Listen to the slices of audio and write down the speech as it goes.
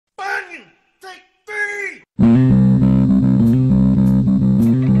Welcome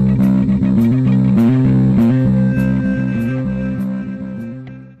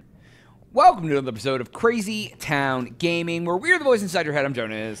to another episode of Crazy Town Gaming, where we're the voice inside your head. I'm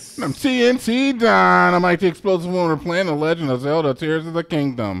Jonas. I'm TNT Dynamite, the explosive one. We're playing The Legend of Zelda: Tears of the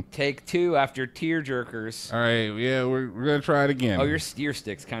Kingdom. Take two after tear jerkers. All right, yeah, we're gonna try it again. Oh, your steer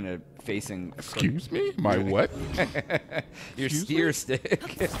stick's kind of facing. Excuse me? My what? Your steer stick,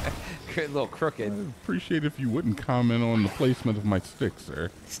 a little crooked. I'd appreciate if you wouldn't comment on the placement of my stick, sir.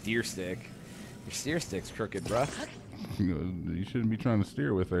 Steer stick. Your steer stick's crooked, bruh. You shouldn't be trying to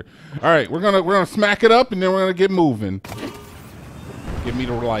steer with her. All right, we're gonna smack it up and then we're gonna get moving. Give me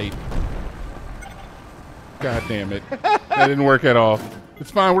the light. God damn it! That didn't work at all.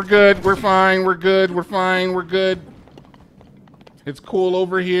 It's fine. We're good. We're fine. We're good. We're fine. We're good. It's cool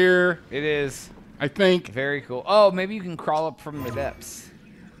over here. It is. I think. Very cool. Oh, maybe you can crawl up from the depths.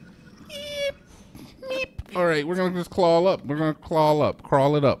 Meep, meep. All right, we're gonna just claw up. We're gonna claw up.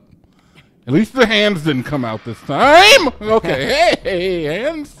 Crawl it up. At least the hands didn't come out this time. Okay, hey,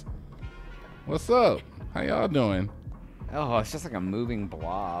 hands. What's up? How y'all doing? Oh, it's just like a moving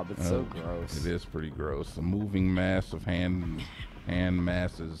blob. It's so gross. It is pretty gross. A moving mass of hand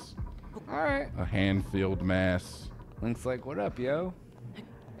masses. All right. A hand-filled mass. Link's like, what up, yo?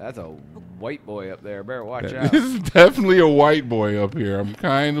 That's a white boy up there. Better watch out. This is definitely a white boy up here. I'm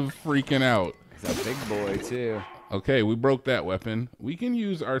kind of freaking out. He's a big boy, too. Okay, we broke that weapon. We can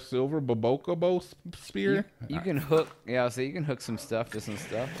use our silver Bobokobo spear. You can hook, yeah, so you can hook some stuff to some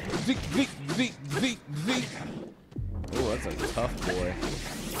stuff. Zeke, zeke, zeke, zeke, zeke. Oh, that's a tough boy.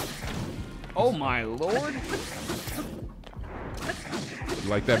 Oh my lord! You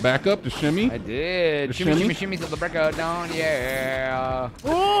like that back up, the shimmy? I did. The Shimmy, shimmy? shimmy, till the break of dawn, yeah.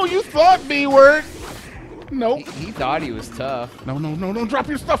 Oh, you thought B-word. Nope. He thought he was tough. No, don't drop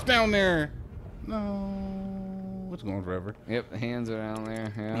your stuff down there. No. It's going forever. Yep, the hands are down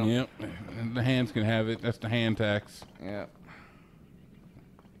there. Yeah. Yep. And the hands can have it. That's the hand tax. Yep.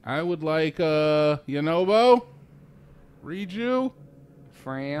 I would like, Yonobo? Reju?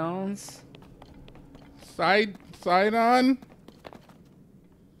 Crayons? Side on?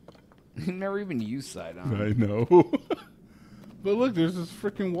 Never even used side on. I know. But look, there's this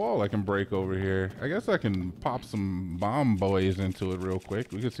freaking wall I can break over here. I guess I can pop some bomb boys into it real quick.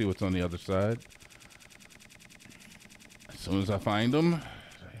 We can see what's on the other side. As soon as I find them,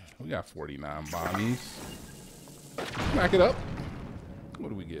 we got 49 bombies. Smack it up. What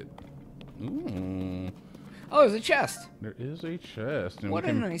do we get? Ooh. Oh, there's a chest. There is a chest. And What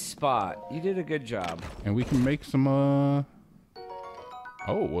a nice spot. You did a good job. And we can make some, Oh,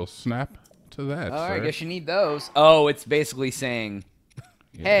 we'll snap to that, Oh, sir. I guess you need those. Oh, it's basically saying,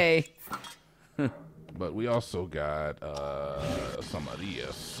 Yeah. hey. But we also got, some of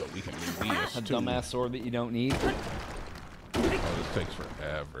these, so we can do these, A too. dumbass sword that you don't need. Oh, this takes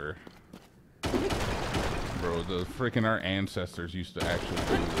forever. Bro, our ancestors used to actually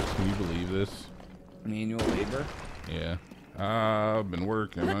do this. Can you believe this? Manual labor. Yeah. I've been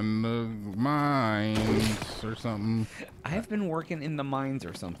working on the mines or something. I've been working in the mines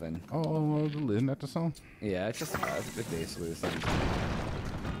or something. Oh, isn't that the song? Yeah, it's just it's basically the same thing.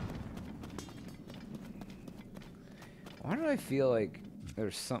 Why do I feel like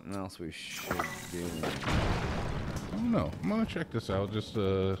there's something else we should do? I don't know. I'm gonna check this out. Just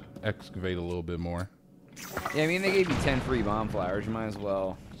excavate a little bit more. Yeah, I mean, they gave you 10 free bomb flowers. You might as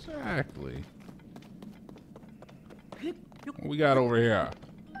well. Exactly. What we got over here?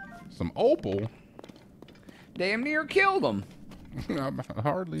 Some opal? Damn near killed them. I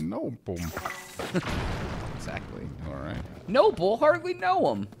hardly know opal. Exactly. All right. Noble, hardly know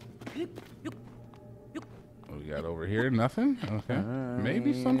them. What we got over here? Nothing? Okay.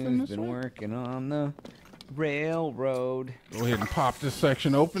 Maybe something this been way? working on the railroad. Go ahead and pop this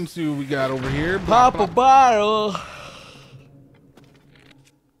section open. See what we got over here. Pop a bottle.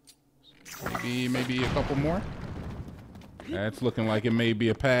 Maybe a couple more. That's looking like it may be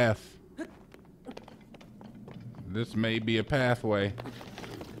a path. This may be a pathway.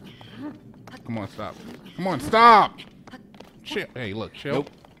 Come on, stop. Come on, stop! Chill. Hey, look, chill. Nope.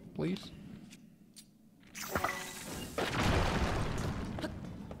 Please.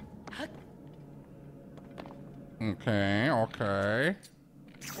 Okay.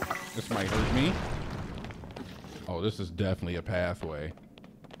 This might hurt me. Oh, this is definitely a pathway.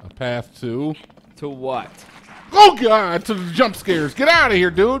 A path to... To what? Oh, God! To the jump scares. Get out of here,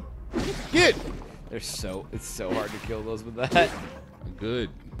 dude! Get! It's so hard to kill those with that. Good.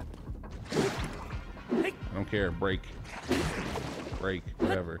 I don't care. Break.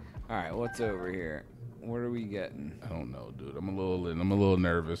 Whatever. Alright, what's over here? What are we getting? I don't know, dude. I'm a little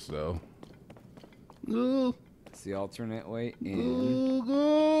nervous, though. Go. It's the alternate way in.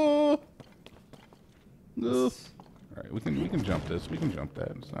 Go. Go. All right, we can jump this. We can jump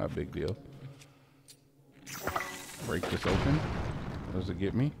that. It's not a big deal. Break this open. What does it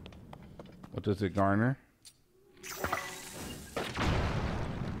get me? What does it garner?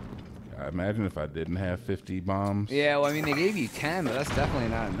 I imagine if I didn't have 50 bombs. Yeah, well, I mean, they gave you 10, but that's definitely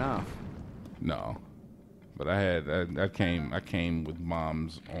not enough. No, but I came with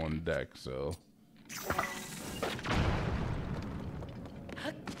bombs on deck, so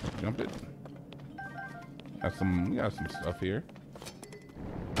jump it. We got some stuff here.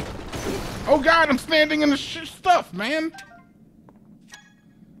 Oh God, I'm standing in the stuff, man.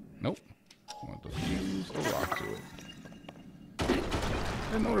 Nope. I want to fuse a rock to it.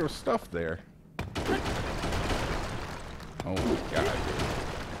 I didn't know there was stuff there. Oh my God.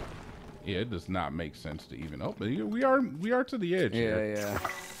 Yeah, it does not make sense to even open. We are to the edge here. Yeah.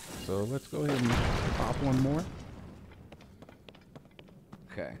 So let's go ahead and pop one more.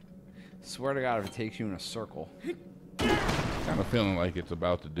 Okay. Swear to God, if it takes you in a circle. Kind of feeling like it's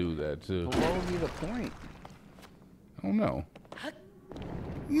about to do that too. But what would be the point? I don't know.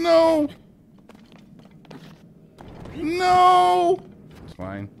 No. No. It's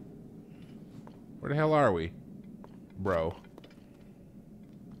fine. Where the hell are we, bro?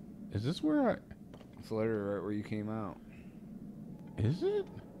 Is this where It's literally right where you came out. Is it?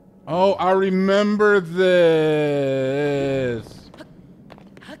 Oh, I remember this.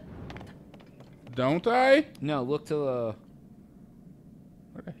 Don't I? No, look to the...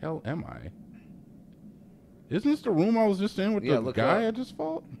 Where the hell am I? Isn't this the room I was just in with the guy I just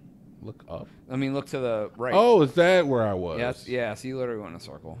fought? Look up. I mean, look to the right. Oh, is that where I was? Yeah, so you literally went in a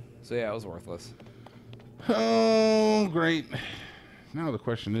circle. So yeah, it was worthless. Oh, great. Now the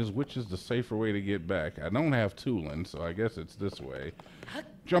question is, which is the safer way to get back? I don't have tooling, so I guess it's this way.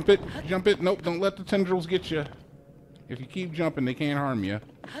 Jump it. Jump it. Nope, don't let the tendrils get you. If you keep jumping, they can't harm you.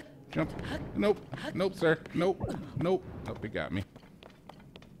 Jump. Nope. Nope, sir. Nope. Nope. Nope, it got me.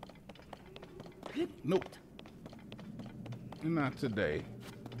 Nope. Not today.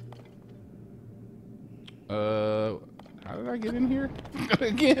 How did I get in here?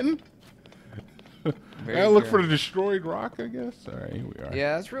 Again? I look for the destroyed rock, I guess. All right, here we are.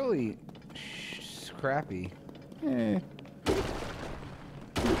 Yeah, that's really crappy. Eh.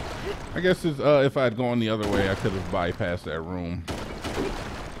 I guess it's, if I'd gone the other way, I could have bypassed that room.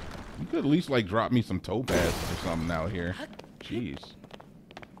 You could at least like drop me some topazes or something out here. Jeez.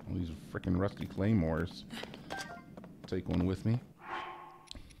 All these freaking rusty claymores. Take one with me.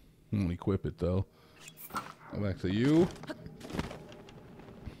 I'll equip it though. Go back to you.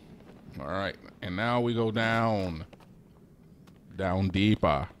 Alright, and now we go down. Down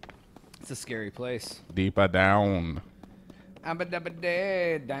deeper. It's a scary place. Deeper down. Abba dabba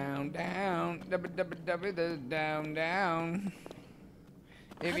day, down, down. Dabba dabba dabba down, down.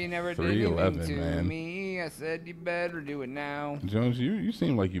 If you never did anything to me, I said you better do it now. Jones, you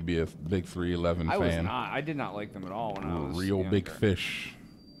seem like you'd be a big 311 fan. I was not. I did not like them at all when I was Real younger. Big Fish.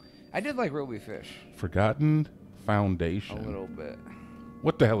 I did like Real Big Fish. Forgotten Foundation. A little bit.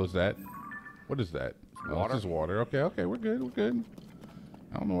 What the hell is that? What is that? Water. Oh, this is water. Okay, we're good. We're good.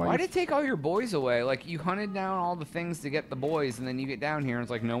 I don't know why. Why did it take all your boys away? Like, you hunted down all the things to get the boys, and then you get down here, and it's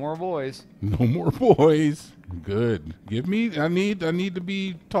like, no more boys. No more boys. Good. Give me. I need to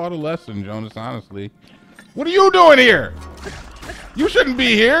be taught a lesson, Jonas. Honestly. What are you doing here? You shouldn't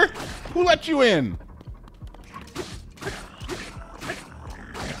be here. Who let you in?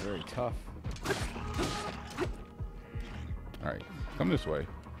 That's very tough. All right, come this way.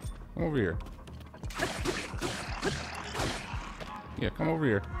 Come over here. Yeah, come over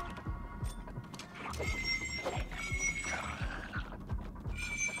here.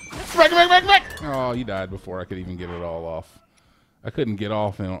 Back! Oh, he died before I could even get it all off. I couldn't get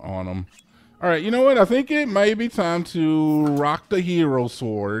off on him. All right, you know what? I think it may be time to rock the hero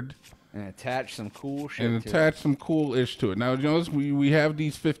sword. And attach some cool shit and attach some cool-ish to it. Now, Jonas, we have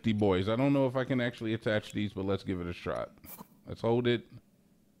these 50 boys. I don't know if I can actually attach these, but let's give it a shot. Let's hold it.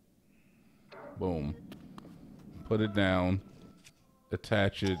 Boom. Put it down.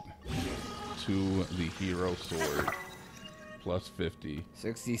 Attach it to the hero sword. Plus 50.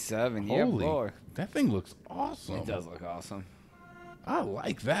 67, Holy, yeah, boy. That thing looks awesome. It does look awesome. I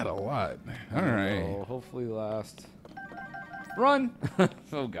like that a lot. All right. Oh, hopefully last. Run!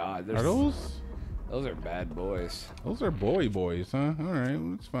 Oh God, Are those? Those are bad boys. Those are boys, huh? All right,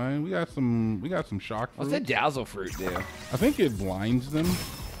 well, it's fine. We got some shock fruit. What's that dazzle fruit do? I think it blinds them.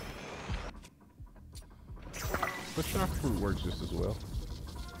 But shock fruit works just as well.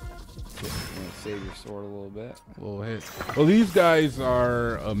 Save your sword a little bit. A little hit. Well, these guys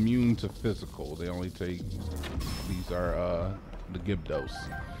are immune to physical. They only take. These are the Gibdos.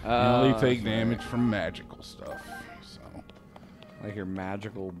 They only take damage from magical stuff. So. Like your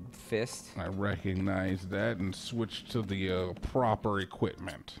magical fist. I recognize that and switch to the proper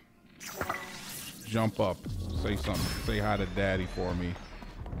equipment. Jump up. Say something. Say hi to Daddy for me.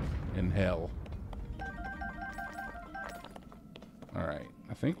 In hell. All right.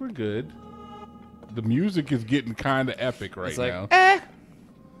 I think we're good. The music is getting kind of epic right now.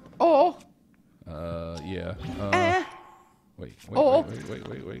 Oh. Yeah. Wait. Oh,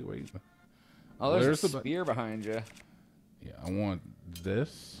 there's a spear behind you. Yeah, I want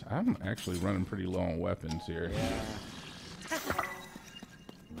this. I'm actually running pretty low on weapons here. Yeah.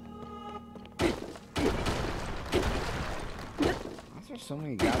 There's so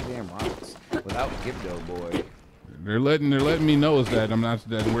many goddamn rocks without Gibdo boy. They're letting me know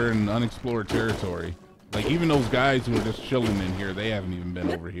that we're in unexplored territory. Like even those guys who are just chilling in here, they haven't even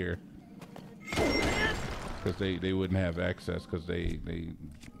been over here. Because they wouldn't have access because they're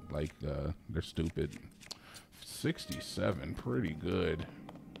stupid. 67, pretty good.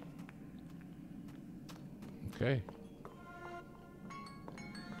 Okay.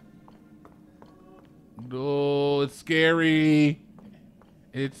 Oh, it's scary.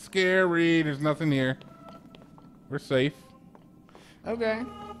 It's scary. There's nothing here. We're safe. Okay.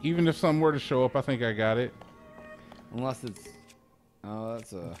 Even if something were to show up, I think I got it. Unless it's... Oh,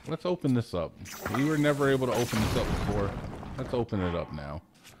 that's a... Let's open this up. We were never able to open this up before. Let's open it up now.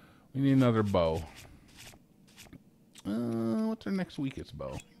 We need another bow. What's our next weakest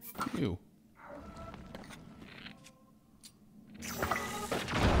bow? You. Oh,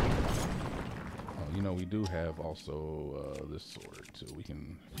 you know, we do have also this sword, too. We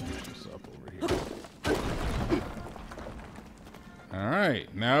can finish this up over here. All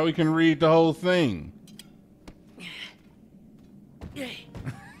right, now we can read the whole thing.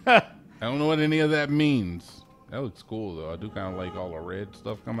 I don't know what any of that means. That looks cool, though. I do kind of like all the red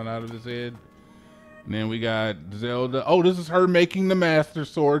stuff coming out of his head. And then we got Zelda. Oh, this is her making the Master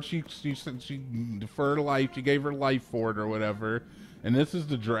Sword. She said she deferred life. She gave her life for it or whatever. And this is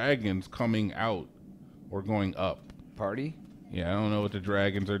the dragons coming out or going up. Party? Yeah, I don't know what the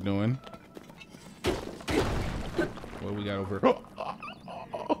dragons are doing. What we got over here?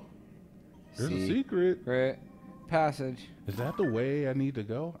 There's a secret. Great. Passage. Is that the way I need to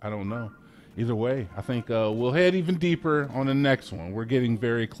go? I don't know. Either way, I think we'll head even deeper on the next one. We're getting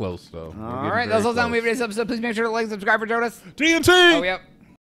very close, though. All right, that's all the time we have for this episode. Please make sure to like, subscribe for Jonas. TNT! Oh, yep.